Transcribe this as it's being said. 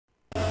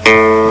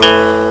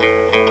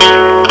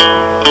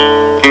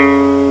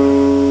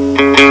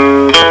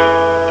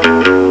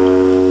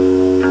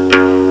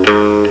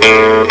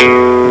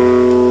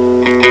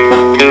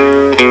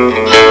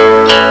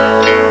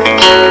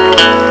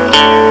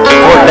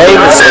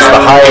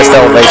Highest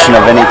elevation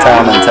of any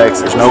town in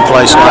Texas. No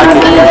place like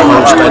it in the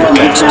whole state of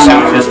Texas.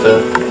 It's just a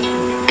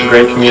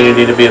great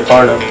community to be a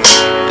part of.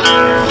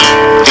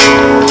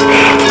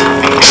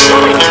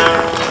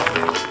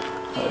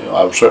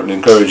 I would certainly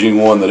encourage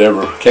anyone that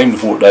ever came to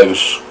Fort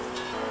Davis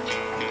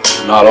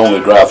not only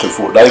drive through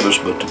Fort Davis,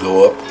 but to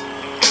go up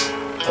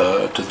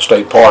to the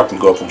state park and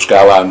go up on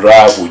Skyline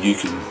Drive, where you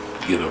can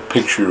get a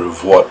picture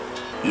of what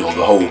the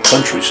whole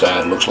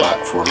countryside looks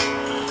like for,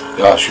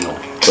 gosh,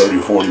 30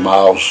 or 40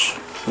 miles.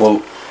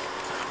 Well,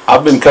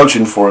 I've been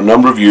coaching for a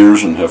number of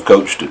years and have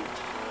coached at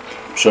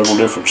several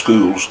different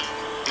schools,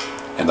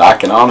 and I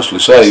can honestly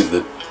say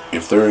that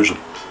if there is a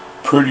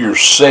prettier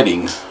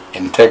setting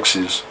in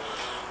Texas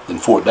than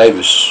Fort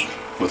Davis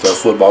with our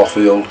football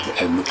field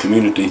and the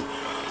community,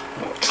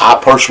 I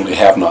personally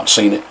have not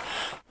seen it.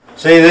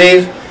 See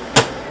these?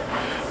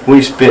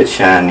 We spit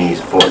shine these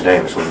at Fort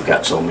Davis when we've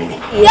got so many.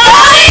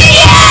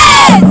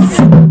 Yes!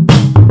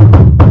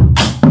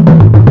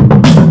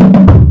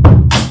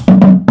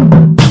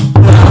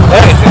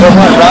 They're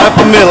running right up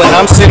the middle, and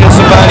I'm sending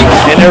somebody,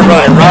 and they're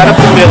running right up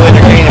the middle, and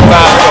they're gaining 5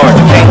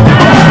 yards.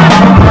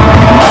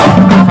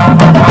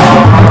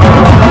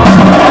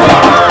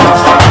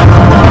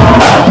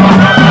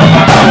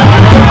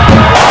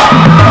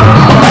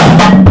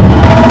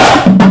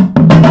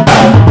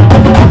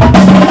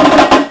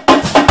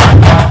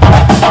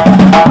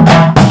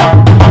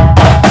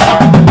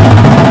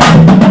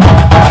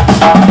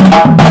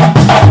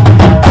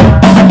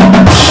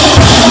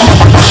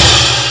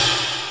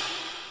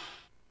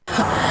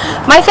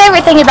 My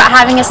favorite thing about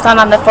having a son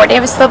on the Fort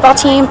Davis football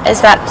team is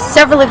that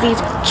several of these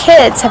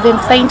kids have been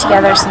playing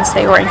together since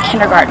they were in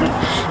kindergarten.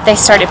 They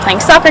started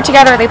playing soccer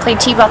together, they played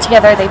t-ball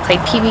together, they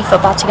played pee-wee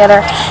football together,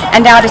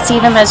 and now to see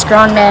them as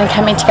grown men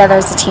coming together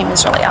as a team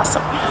is really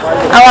awesome.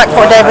 I like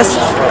Fort Davis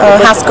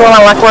High School.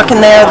 I like working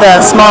there.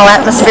 The small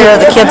atmosphere,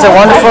 the kids are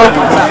wonderful.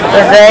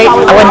 They're great.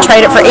 I wouldn't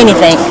trade it for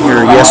anything.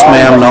 Your yes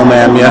ma'am, no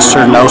ma'am, yes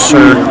sir, no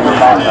sir.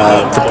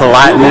 The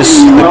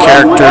politeness, the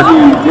character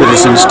that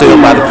is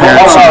instilled by the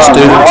parents and the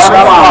students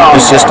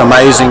is just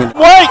amazing.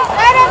 Wait!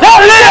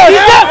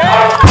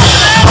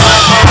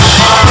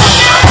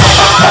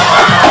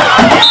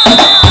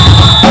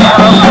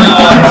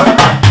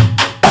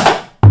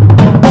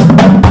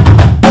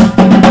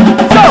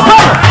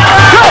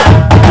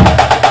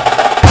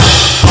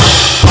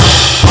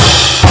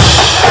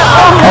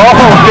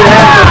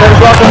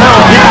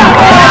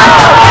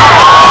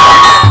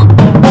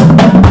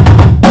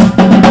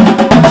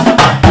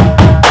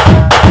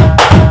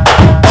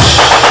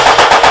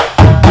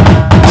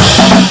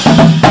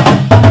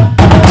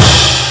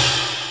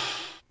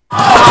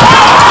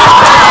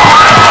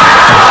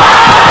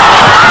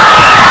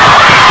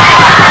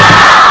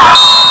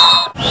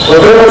 Well,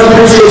 very much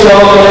appreciate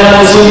y'all coming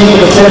out this evening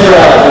for the 10th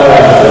round.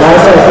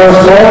 Nice our first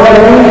ball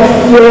game.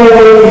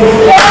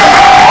 Yay!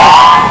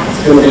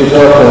 It's going to be a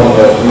tough one,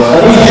 but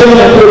these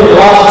gentlemen put in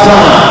lots of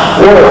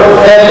time,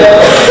 work,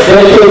 effort,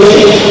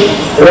 dedication.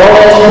 They're all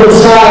that's put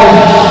aside.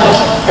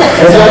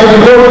 It's not going to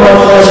be broken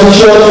up as we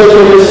show up for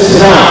the business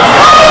tonight.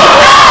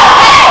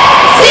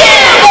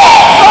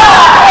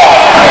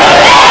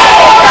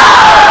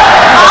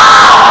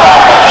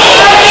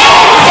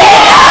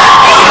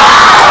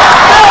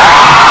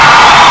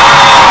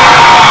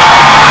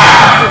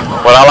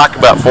 What I like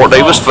about Fort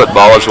Davis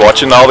football is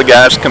watching all the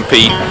guys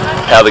compete,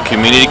 how the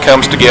community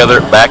comes together,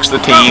 backs the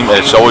team.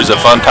 It's always a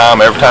fun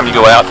time every time you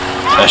go out,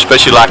 and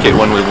especially like it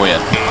when we win.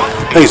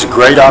 I think it's a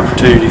great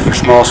opportunity for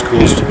small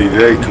schools to be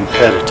very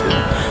competitive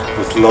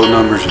with the low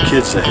numbers of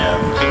kids they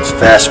have. It's a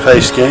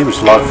fast-paced game. It's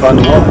a lot of fun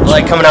to watch.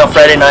 I like coming out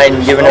Friday night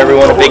and giving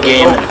everyone a big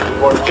game, and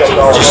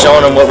just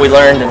showing them what we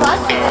learned and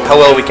how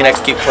well we can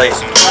execute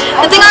plays.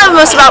 The thing I love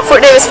most about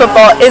Fort Davis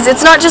football is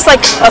it's not just like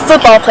a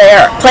football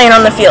player playing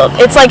on the field.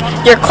 It's like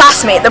your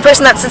classmate, the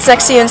person that sits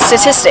next to you in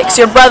statistics,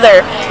 your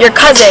brother, your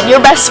cousin,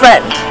 your best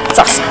friend. It's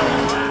awesome.